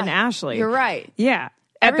Jared and Ashley. You're right. Yeah.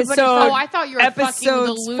 I thought you were fucking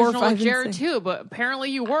episodes delusional 4, 5, with Jared and 6. too, but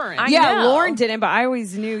apparently you weren't. I know. Lauren didn't, but I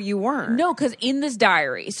always knew you weren't. No, because in this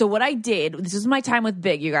diary, so what I did, this is my time with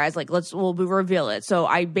Big, you guys. Like, we'll reveal it. So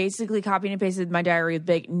I basically copied and pasted my diary with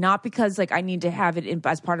Big, not because like I need to have it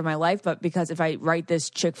as part of my life, but because if I write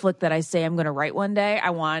this chick flick that I say I'm going to write one day,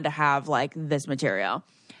 I wanted to have like this material.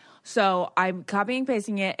 So I'm copying and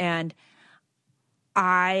pasting it, and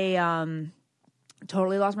I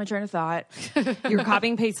totally lost my train of thought. You're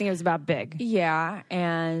copying and pasting. It was about Big. Yeah,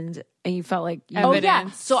 and you felt like oh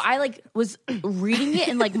yeah. So I like was reading it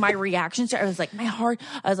and like my reactions to it, I was like my heart.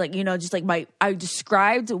 I was like, just like I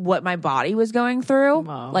described what my body was going through,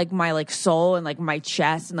 like my like soul and like my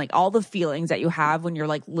chest and like all the feelings that you have when you're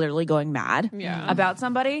like literally going mad about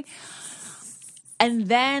somebody. And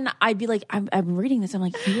then I'd be like, I'm reading this. I'm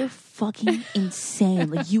like, you're fucking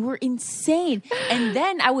insane. Like, you were insane. And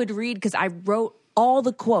then I would read, because I wrote all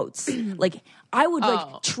the quotes. Like, I would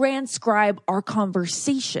like transcribe our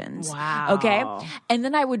conversations. Wow. Okay. And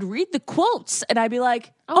then I would read the quotes and I'd be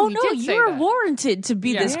like, oh no, you're warranted to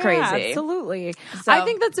be this crazy. Absolutely. So, I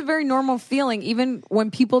think that's a very normal feeling, even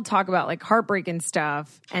when people talk about like heartbreak and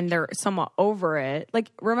stuff and they're somewhat over it.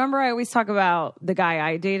 Like, remember I always talk about the guy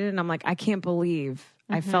I dated and I'm like, I can't believe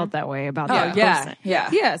I felt that way about that person.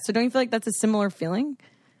 Yeah. So don't you feel like that's a similar feeling?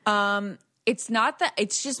 It's not that,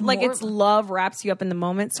 it's just like more, it's love wraps you up in the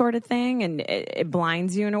moment sort of thing, and it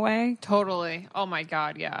blinds you in a way. Totally. Oh my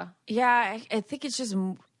God. Yeah. Yeah. I think it's just,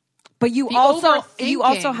 but you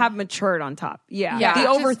also have matured on top. Yeah. The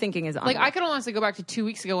overthinking is on. Like, I could honestly go back to 2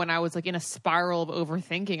 weeks ago when I was like in a spiral of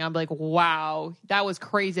overthinking. I'm like, wow, that was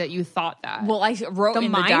crazy that you thought that. Well, I wrote the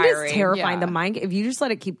in mind the diary. is terrifying. Yeah. The mind, if you just let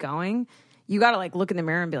it keep going, you got to like look in the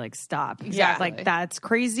mirror and be like, stop. Exactly. Like, that's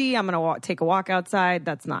crazy. I'm going to take a walk outside.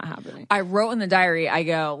 That's not happening. I wrote in the diary, I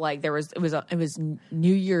go, like, it was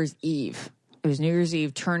New Year's Eve. It was New Year's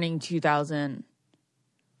Eve turning 2000.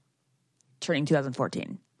 turning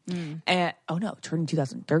 2014. And turning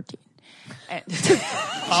 2013. And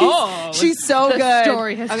she's so the good.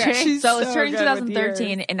 Story has changed. So it was turning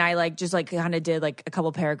 2013, and I like just like kind of did like a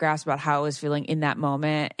couple paragraphs about how I was feeling in that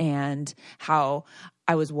moment and how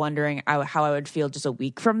I was wondering how I would feel just a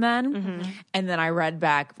week from then. And then I read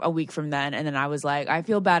back a week from then, and then I was like, I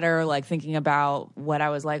feel better. Like thinking about what I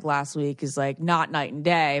was like last week is like not night and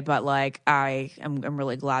day, but like I'm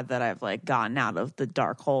really glad that I've like gotten out of the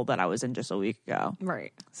dark hole that I was in just a week ago.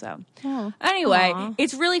 Right. So anyway,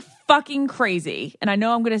 it's really fucking crazy. And I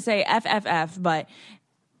know I'm going to say FFF, but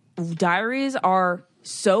diaries are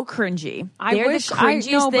so cringy. They're the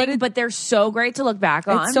cringiest thing, but they're so great to look back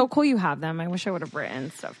on. It's so cool you have them. I wish I would have written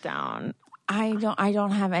stuff down. I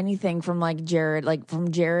don't have anything from like Jared. Like from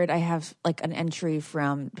Jared, I have like an entry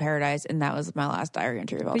from Paradise, and that was my last diary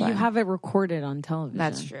entry of all time. But you have it recorded on television.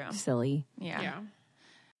 That's true. Silly. Yeah.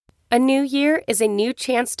 A new year is a new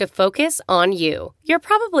chance to focus on you. You're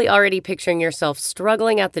probably already picturing yourself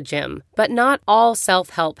struggling at the gym, but not all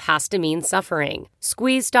self-help has to mean suffering.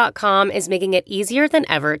 Squeeze.com is making it easier than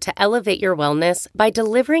ever to elevate your wellness by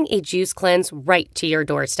delivering a juice cleanse right to your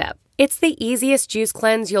doorstep. It's the easiest juice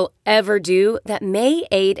cleanse you'll ever do that may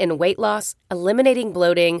aid in weight loss, eliminating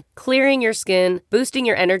bloating, clearing your skin, boosting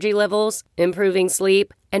your energy levels, improving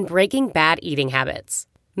sleep, and breaking bad eating habits.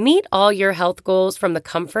 Meet all your health goals from the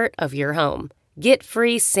comfort of your home. Get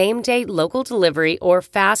free same-day local delivery or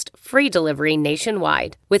fast free delivery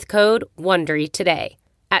nationwide with code WONDERY today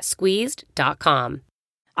at squeezed.com.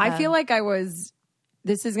 I feel like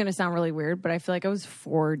this is going to sound really weird, but I feel like I was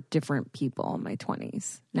 4 different people in my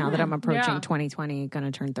 20s. Now that I'm approaching 2020, going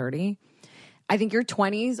to turn 30. I think your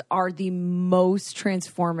 20s are the most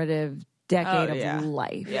transformative decade of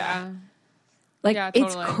life. Yeah. Like, totally.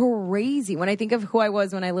 It's crazy. When I think of who I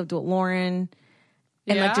was when I lived with Lauren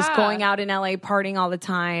and like just going out in LA partying all the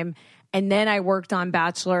time. And then I worked on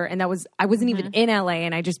Bachelor, and I wasn't even in LA,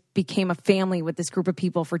 and I just became a family with this group of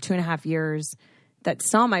people for 2.5 years that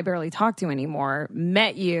some I barely talk to anymore.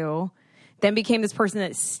 Met you, then became this person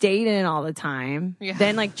that stayed in all the time. Yeah.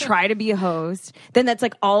 Then like try to be a host. Then that's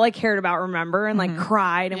like all I cared about, remember? And like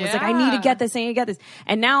cried and was like, I need to get this, I need to get this.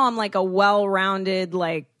 And now I'm like a well-rounded,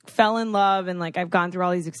 like, fell in love, and like I've gone through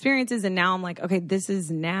all these experiences, and now I'm like, okay, this is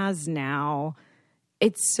Naz now.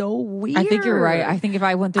 It's so weird. I think you're right. I think if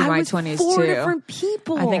I went through my 20s too. 4 different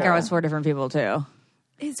people. I think I was 4 different people too.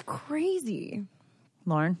 It's crazy.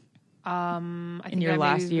 Lauren? I think your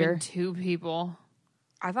last maybe year? been 2 people.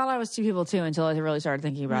 I thought I was 2 people too until I really started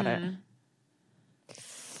thinking about it.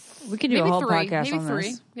 We could do maybe a whole 3. podcast maybe on 3.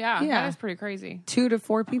 this. Yeah, that is pretty crazy. 2 to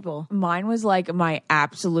 4 people. Mine was like my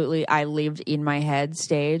absolutely, I lived in my head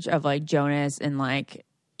stage of like Jonas and like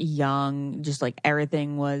young, just like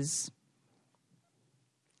everything was,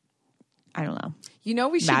 I don't know. You know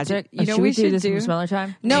we should magic. Do, you know should we do this do some other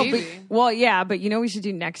time? No, but you know we should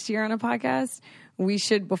do next year on a podcast. We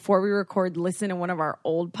should, before we record, listen to one of our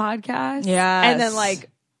old podcasts. Yes. And then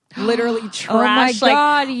like literally trash. Oh my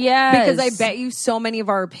God, yes. Because I bet you so many of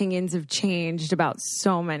our opinions have changed about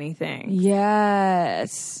so many things.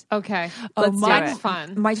 Yes. Okay. Let's do That's it.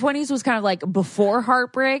 fun. My 20s was kind of like before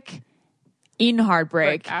heartbreak, in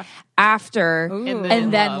heartbreak, after,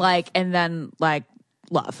 and then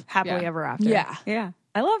love. Happily ever after. Yeah. Yeah.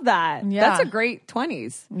 I love that. Yeah. That's a great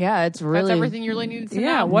 20s. Yeah, it's really. That's everything you really needed to know.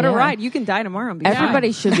 Yeah, what a ride. You can die tomorrow and be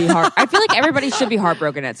Everybody fine. should be I feel like everybody should be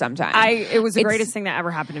heartbroken at some time. It was the greatest thing that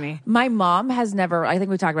ever happened to me. My mom has never, I think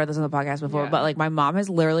we talked about this on the podcast before, but like my mom has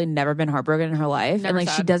literally never been heartbroken in her life. Never and like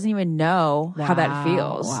she sad. doesn't even know how that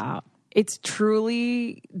feels. Wow. It's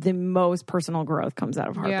truly the most personal growth comes out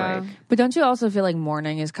of heartbreak. Yeah. But don't you also feel like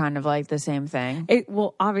mourning is kind of like the same thing?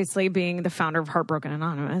 Well, obviously being the founder of Heartbroken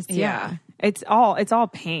Anonymous. Yeah. It's all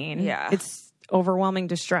pain. Yeah. It's overwhelming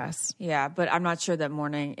distress. Yeah, but I'm not sure that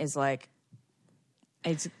mourning is like,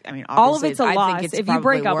 obviously All of it's a I loss. think it's If you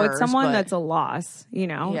break up probably with someone, worse, but- that's a loss. You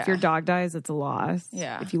know, Yeah. if your dog dies, it's a loss.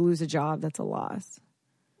 Yeah. If you lose a job, that's a loss.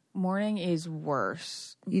 Mourning is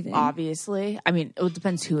worse. You think? Obviously. I mean, it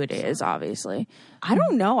depends who it is, obviously. I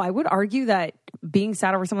don't know. I would argue that being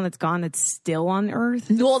sad over someone that's gone that's still on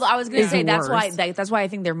earth. Well, I was going to say that's worse. why I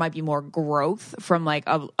think there might be more growth from like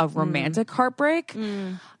a romantic heartbreak,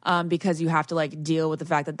 because you have to like deal with the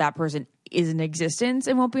fact that that person is in existence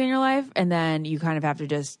and won't be in your life, and then you kind of have to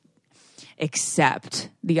just accept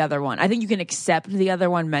the other one. I think you can accept the other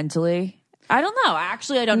one mentally. I don't know.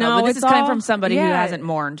 Actually, I don't know. But this is coming from somebody who hasn't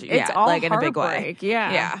mourned yet, It's all like in a big way. heartbreak,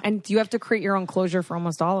 Yeah. Yeah. And you have to create your own closure for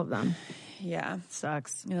almost all of them. Yeah.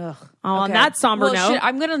 Sucks. Ugh. On that somber note. shit,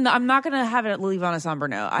 I'm not gonna have it leave on a somber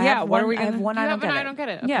note. What are we I have gonna? one You I have don't an get I it. don't get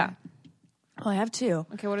it. Okay. Yeah. Oh, I have two.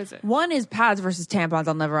 Okay, what is it? One is pads versus tampons.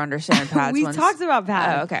 I'll never understand pads. We talked about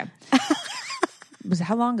pads. Oh, okay.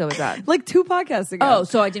 How long ago was that? Like 2 podcasts ago. Oh,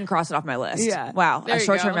 so I didn't cross it off my list. Yeah. Wow. There A you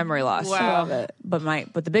short-term go. memory loss. Wow. I love it.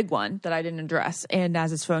 But the big one that I didn't address, and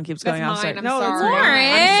as his phone keeps That's going off. mine. I'm No, it's sorry.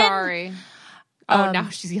 Lauren. I'm sorry. Oh, now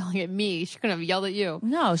she's yelling at me. She couldn't have yelled at you.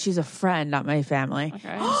 No, she's a friend, not my family.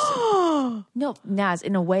 Okay. No, Naz,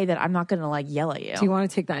 in a way that I'm not going to like yell at you. Do you want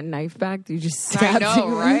to take that knife back? Do you just I stab know,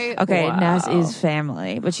 someone? right? Okay, Wow. Naz is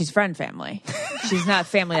family, but she's friend family. She's not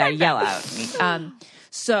family that I yell at.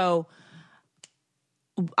 So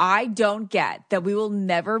I don't get that we will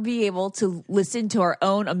never be able to listen to our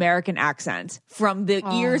own American accent from the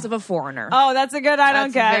ears of a foreigner. Oh, that's a good I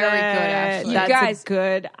don't That's get very it. good, actually. You That's guys- a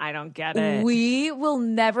good I don't get it. We will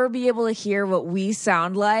never be able to hear what we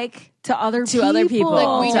sound like to other people.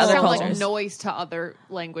 Like we to other sound like cultures. noise to other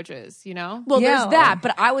languages, you know? Well, Yeah. there's that,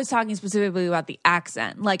 but I was talking specifically about the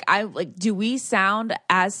accent. Do we sound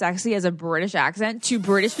as sexy as a British accent to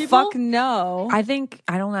British people? Fuck no. I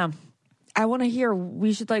don't know. I want to hear.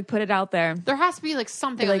 We should put it out there. There has to be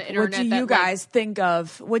something on the internet. What do you guys think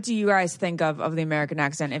of? What do you guys think of the American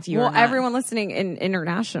accent? If you well, are not? everyone listening in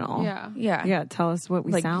international. Yeah. Yeah, tell us what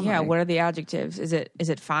we sound like. What are the adjectives? Is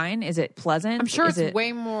it fine? Is it pleasant? I'm sure Is it's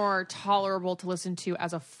way more tolerable to listen to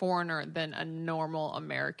as a foreigner than a normal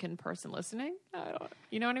American person listening.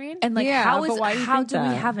 You know what I mean? And Yeah, how but why do you how think do we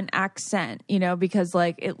that? have an accent? Because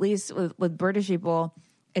at least with British people,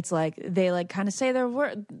 it's they kind of say their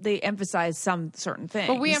word. They emphasize some certain things.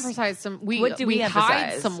 But we emphasize some. What do we hide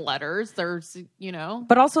emphasize? some letters. There's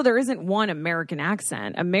But also, there isn't one American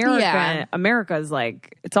accent. America is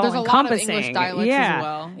it's all There's a lot of encompassing. English dialects as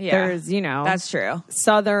well. Yeah. There's That's true.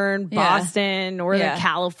 Southern Boston, Northern Yeah.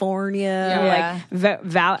 California.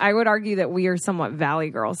 I would argue that we are somewhat Valley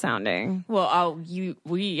Girl sounding. Well,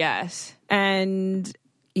 yes. And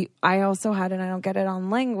I also had an I don't get it on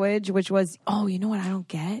language, which was, you know what I don't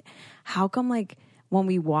get? How come when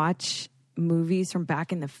we watch movies from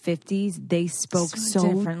back in the 50s, they spoke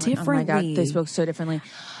so differently. Oh my God, they spoke so differently.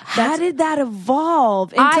 How did that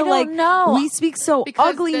evolve? Into, I don't know. We speak so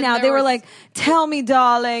Because ugly then now. there They were was- like, "Tell me,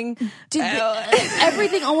 darling."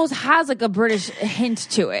 Everything almost has a British hint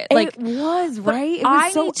to it. It was right. It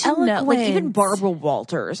was so need to eloquent. know, even Barbara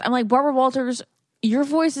Walters. I'm like, Barbara Walters, your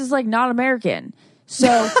voice is not American.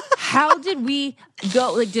 So how did we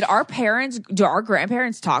go? Do our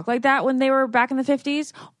grandparents talk like that when they were back in the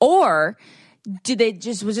 50s? Or did they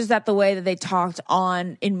was that the way that they talked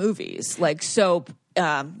in movies? So,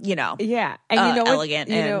 Yeah, and you know what, elegant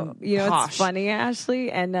you know, and you know posh. it's funny, Ashley,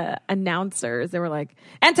 and announcers. They were like,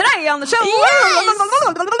 "And today on the show," Yes!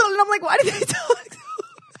 and I'm like, "Why did they talk?"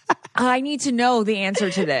 I need to know the answer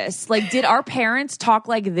to this. Did our parents talk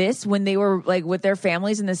like this when they were with their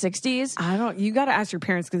families in the 60s? I don't. You got to ask your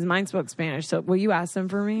parents because mine spoke Spanish. So will you ask them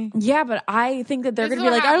for me? Yeah, but I think that they're This going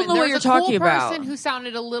to is be I don't know what happened. you're There was a talking cool about. person who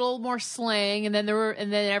sounded a little more slang, and then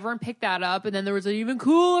everyone picked that up, and then there was an even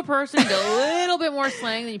cooler person who did a little bit more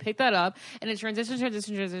slang, then you picked that up, and it transitions,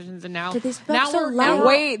 and now Did they spell so we're loud? now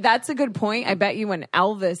Wait, that's a good point. I bet you when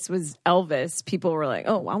Elvis was Elvis, people were like,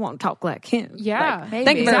 "Oh, I want to talk like him." Yeah, maybe.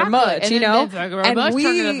 Thank you very Exactly. much. And You then know, thank you very and much, we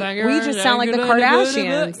turn to the finger, just sound like the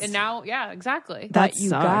Kardashians. and now, yeah, exactly. That But you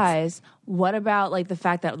sucks. guys, what about the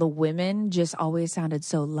fact that the women just always sounded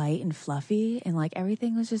so light and fluffy and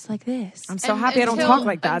everything was just like this? I'm so happy I don't talk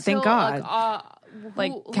like that. Thank God.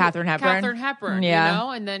 Katharine Hepburn. Katharine Hepburn,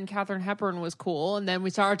 Yeah. and then Katharine Hepburn was cool, and then we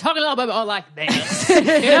started talking a little bit more like this, a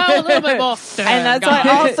little bit more. And that's why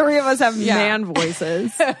all three of us have man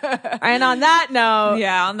voices. And on that note,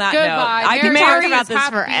 Yeah, on that Goodbye. note, I can Merry talk Christmas, about this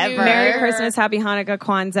Happy forever. New Year. Merry Christmas, Happy Hanukkah,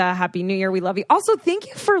 Kwanzaa, Happy New Year. We love you. Also, thank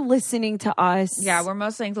you for listening to us. Yeah, we're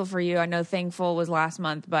most thankful for you. I know thankful was last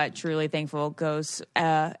month, but truly thankful goes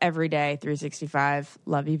every day, 365.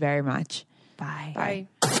 Love you very much. Bye. Bye.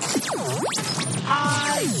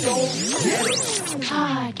 I don't get it.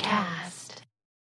 Podcast.